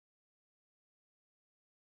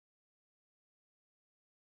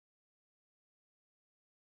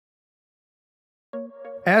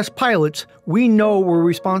As pilots, we know we're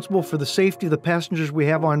responsible for the safety of the passengers we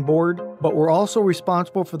have on board, but we're also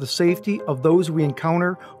responsible for the safety of those we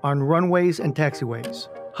encounter on runways and taxiways.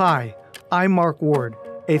 Hi, I'm Mark Ward,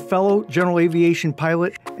 a fellow general aviation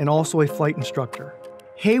pilot and also a flight instructor.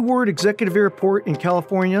 Hayward Executive Airport in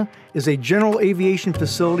California is a general aviation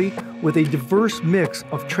facility with a diverse mix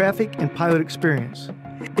of traffic and pilot experience.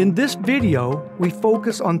 In this video, we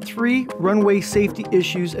focus on 3 runway safety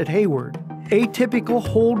issues at Hayward: atypical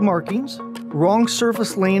hold markings, wrong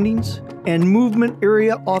surface landings, and movement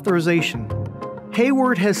area authorization.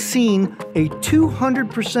 Hayward has seen a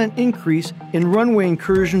 200% increase in runway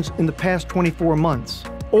incursions in the past 24 months.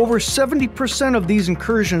 Over 70% of these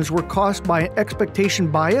incursions were caused by an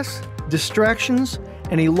expectation bias, distractions,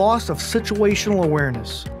 and a loss of situational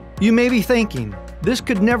awareness. You may be thinking, this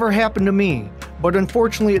could never happen to me, but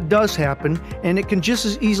unfortunately it does happen, and it can just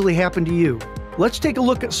as easily happen to you. Let's take a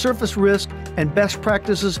look at surface risk and best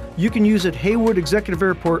practices you can use at Hayward Executive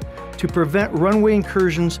Airport to prevent runway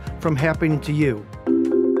incursions from happening to you.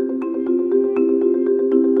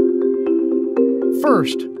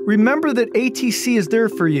 First, remember that ATC is there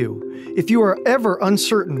for you. If you are ever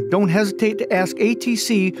uncertain, don't hesitate to ask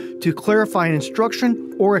ATC to clarify an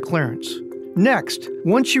instruction or a clearance. Next,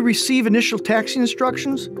 once you receive initial taxi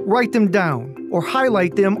instructions, write them down or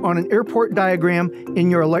highlight them on an airport diagram in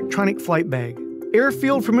your electronic flight bag.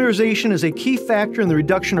 Airfield familiarization is a key factor in the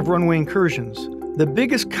reduction of runway incursions. The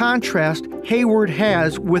biggest contrast Hayward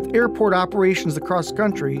has with airport operations across the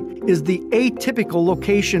country is the atypical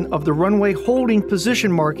location of the runway holding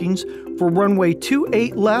position markings for runway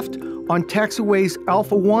 28 left on taxiways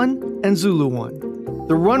Alpha 1 and Zulu 1.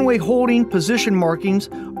 The runway holding position markings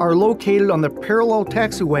are located on the parallel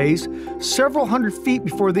taxiways several hundred feet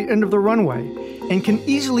before the end of the runway and can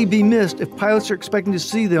easily be missed if pilots are expecting to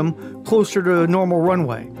see them closer to a normal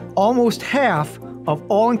runway. Almost half of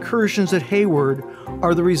all incursions at Hayward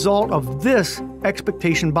are the result of this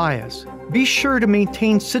expectation bias. Be sure to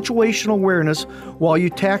maintain situational awareness while you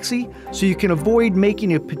taxi so you can avoid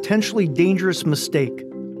making a potentially dangerous mistake.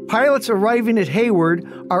 Pilots arriving at Hayward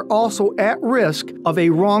are also at risk of a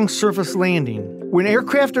wrong surface landing. When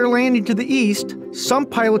aircraft are landing to the east, some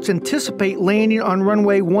pilots anticipate landing on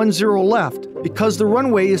runway 10 left because the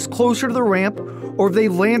runway is closer to the ramp or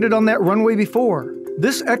they've landed on that runway before.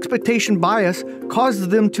 This expectation bias causes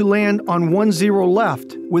them to land on 10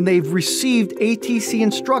 left when they've received ATC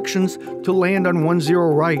instructions to land on 10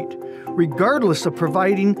 right, regardless of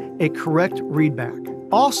providing a correct readback.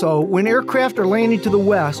 Also, when aircraft are landing to the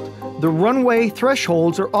west, the runway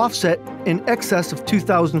thresholds are offset in excess of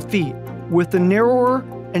 2,000 feet, with the narrower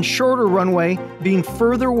and shorter runway being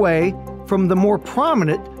further away from the more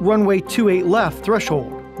prominent runway 28 left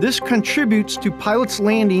threshold. This contributes to pilots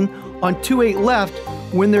landing on 28 left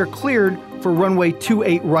when they're cleared for runway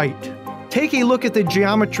 28 right. Take a look at the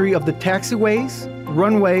geometry of the taxiways,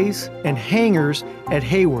 runways, and hangars at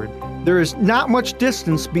Hayward. There is not much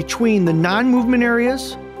distance between the non-movement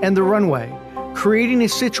areas and the runway, creating a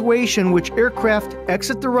situation which aircraft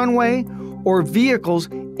exit the runway or vehicles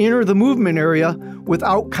enter the movement area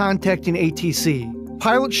without contacting ATC.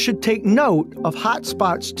 Pilots should take note of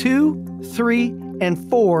hotspots 2, 3, and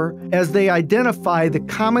 4 as they identify the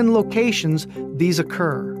common locations these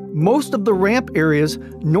occur. Most of the ramp areas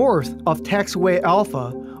north of taxiway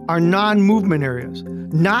Alpha are non-movement areas,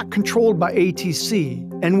 not controlled by ATC,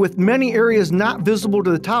 and with many areas not visible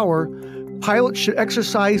to the tower, pilots should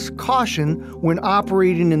exercise caution when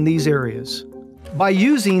operating in these areas. By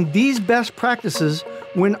using these best practices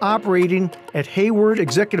when operating at Hayward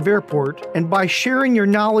Executive Airport and by sharing your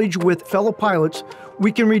knowledge with fellow pilots,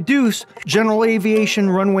 we can reduce general aviation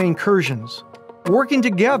runway incursions. Working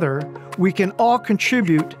together, we can all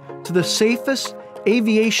contribute to the safest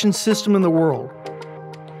aviation system in the world.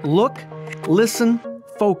 Look, listen,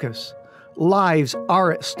 focus. Lives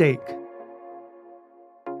are at stake.